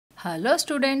Hello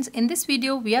students, in this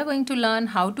video we are going to learn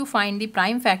how to find the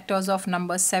prime factors of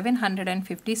number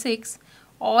 756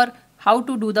 or how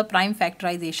to do the prime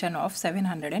factorization of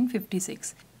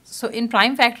 756. So in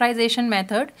prime factorization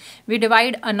method, we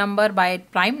divide a number by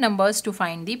prime numbers to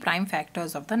find the prime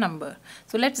factors of the number.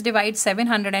 So let's divide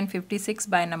 756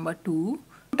 by number 2.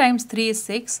 2 times 3 is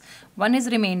 6, 1 is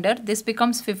remainder, this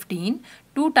becomes 15.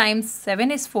 2 times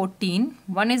 7 is 14,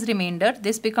 1 is remainder,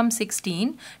 this becomes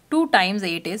 16. 2 times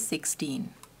 8 is 16.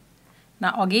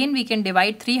 Now again we can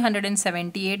divide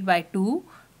 378 by 2.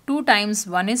 2 times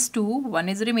 1 is 2, 1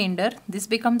 is remainder, this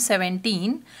becomes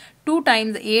 17. 2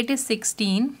 times 8 is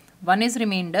 16, 1 is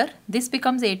remainder, this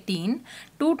becomes 18.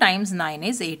 2 times 9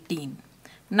 is 18.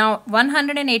 Now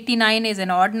 189 is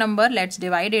an odd number, let's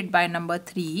divide it by number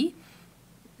 3.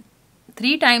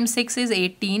 3 times 6 is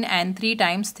 18 and 3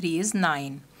 times 3 is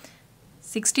 9.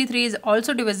 63 is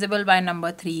also divisible by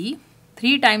number 3.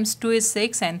 3 times 2 is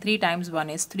 6 and 3 times 1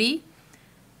 is 3.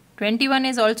 21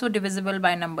 is also divisible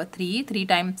by number 3. 3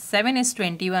 times 7 is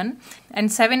 21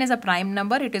 and 7 is a prime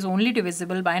number. It is only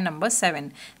divisible by number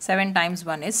 7. 7 times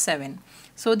 1 is 7.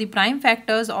 So the prime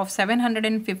factors of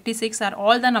 756 are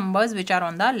all the numbers which are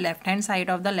on the left hand side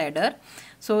of the ladder.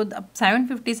 So the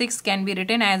 756 can be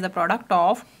written as the product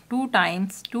of 2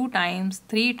 times, 2 times,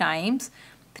 3 times,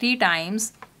 3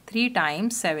 times, 3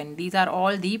 times 7. These are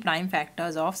all the prime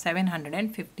factors of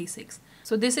 756.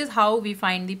 So this is how we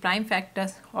find the prime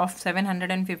factors of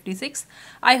 756.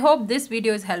 I hope this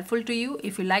video is helpful to you.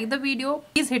 If you like the video,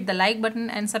 please hit the like button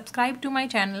and subscribe to my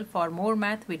channel for more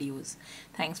math videos.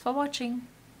 Thanks for watching.